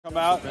Come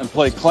out and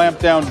play clamp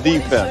down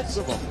defense.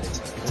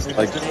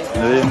 Like,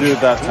 they didn't do it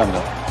that time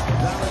though.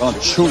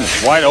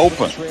 Valanciunas wide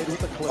open.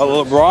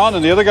 LeBron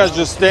and the other guys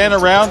just standing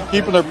around,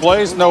 keeping their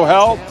place, no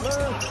help.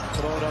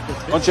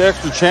 Bunch of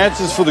extra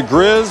chances for the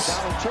Grizz.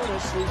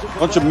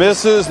 Bunch of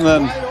misses, and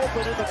then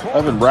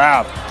Evan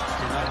Rapp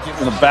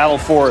in a battle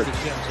for it.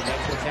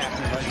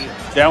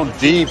 Down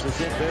deep.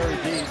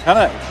 Kind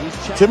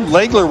of, Tim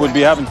Legler would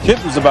be having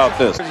kittens about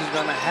this. He's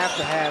going to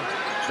have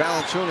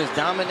Valanciunas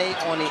dominate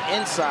on the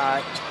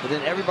inside, but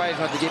then everybody's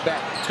going to have to get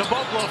back.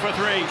 Caboclo for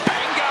three.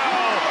 Bingo!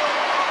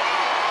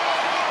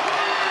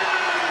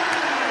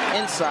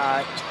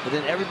 Inside, but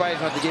then everybody's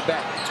going to have to get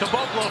back.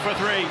 Caboclo for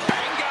three.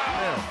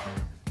 Bingo!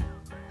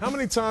 How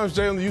many times,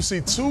 Jalen, you see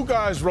two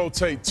guys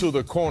rotate to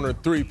the corner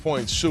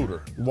three-point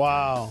shooter?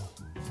 Wow.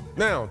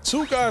 Now,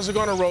 two guys are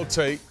going to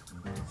rotate,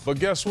 but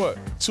guess what?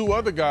 Two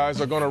other guys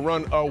are going to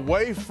run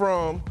away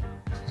from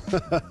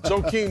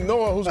Joakim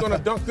Noah, who's going to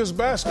dunk this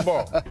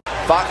basketball.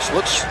 Fox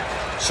looks,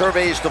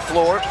 surveys the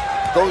floor,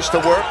 goes to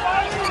work,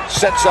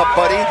 sets up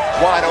Buddy,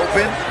 wide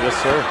open. Yes,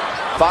 sir.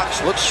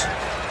 Fox looks,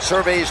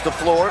 surveys the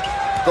floor,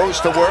 goes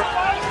to work.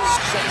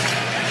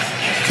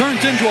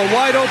 Turns into a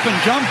wide open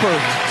jumper.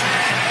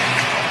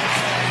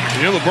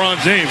 You're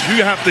LeBron James.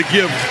 You have to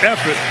give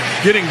effort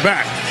getting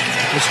back.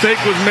 Mistake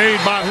was made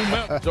by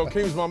whomever.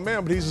 Joakim's my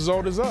man, but he's as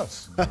old as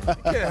us. You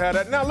can't have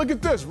that. Now, look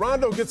at this.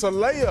 Rondo gets a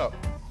layup.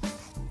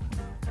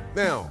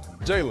 Now,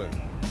 Jalen,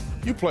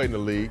 you played in the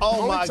league.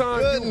 Oh, my goodness. The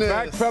only time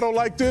you backpedal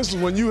like this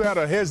is when you had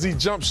a hezzy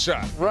jump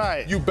shot.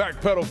 Right. You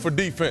backpedal for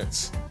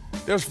defense.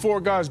 There's four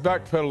guys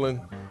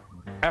backpedaling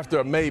after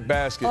a made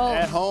basket.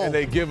 At home. And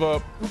they give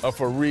up a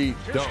Fareed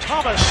dunk.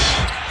 Thomas.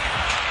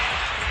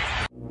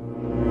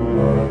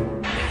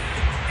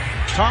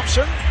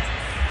 Thompson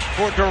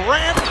for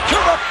Durant to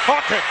the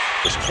pocket.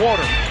 This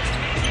quarter.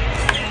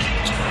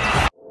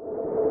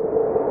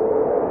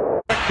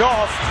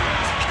 Goff.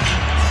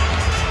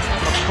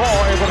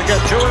 McCaw able to get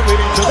to it,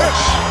 leading to this.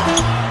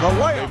 The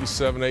layup. Maybe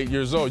 7, 8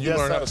 years old. You Yes,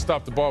 learn sir. how to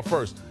stop the ball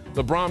first.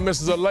 LeBron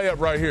misses a layup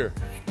right here.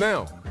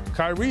 Now,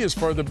 Kyrie is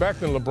further back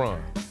than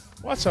LeBron.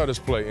 Watch how this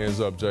play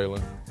ends up,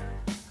 Jalen.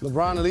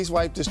 LeBron at least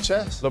wiped his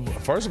chest.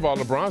 First of all,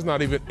 LeBron's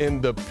not even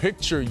in the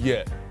picture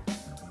yet.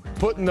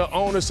 Putting the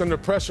onus and the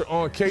pressure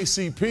on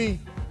KCP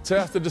to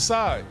have to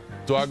decide.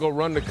 Do I go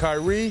run to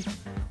Kyrie?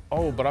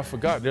 Oh, but I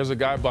forgot. There's a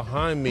guy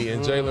behind me in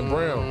Jaylen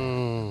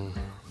Brown.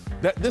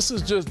 This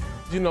is just,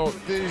 you know.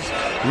 These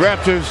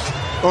Raptors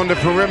on the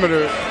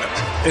perimeter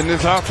in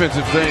this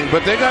offensive thing,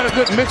 but they got a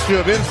good mixture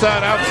of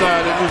inside,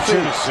 outside,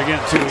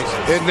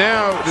 and and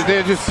now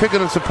they're just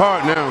picking us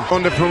apart now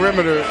on the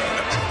perimeter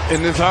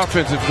in this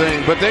offensive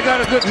thing, but they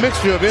got a good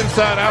mixture of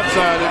inside,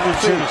 outside, and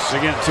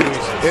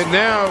and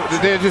now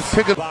they're just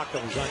picking.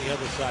 Baco's on the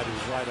other side,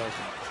 who's wide open.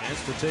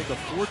 Chance to take a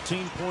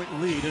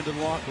 14-point lead into the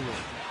locker room.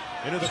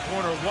 Into the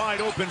corner,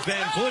 wide open,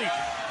 Van Vliet.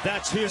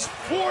 That's his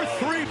fourth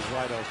three.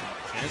 Wide open.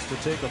 Chance to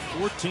take a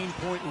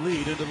 14-point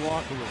lead into the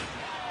locker room.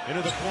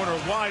 Into the corner,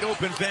 wide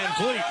open, Van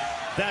Vliet.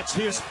 That's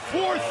his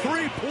fourth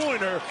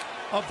three-pointer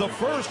of the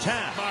first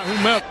half.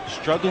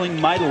 Struggling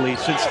mightily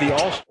since the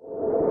All-Star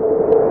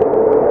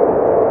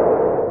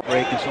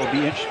break, and so it'll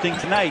be interesting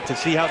tonight to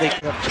see how they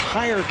have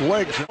tired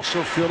legs.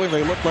 Also feeling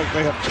they look like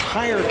they have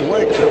tired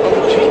legs.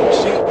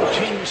 Other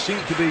teams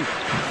seem to be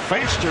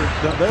faster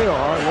than they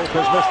are.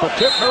 Lopez missed the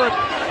tip.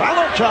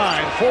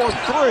 Valentine for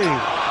three.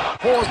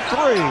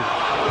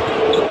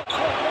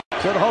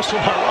 Good hustle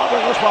by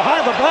Robert. Was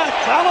behind the back.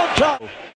 Valentine.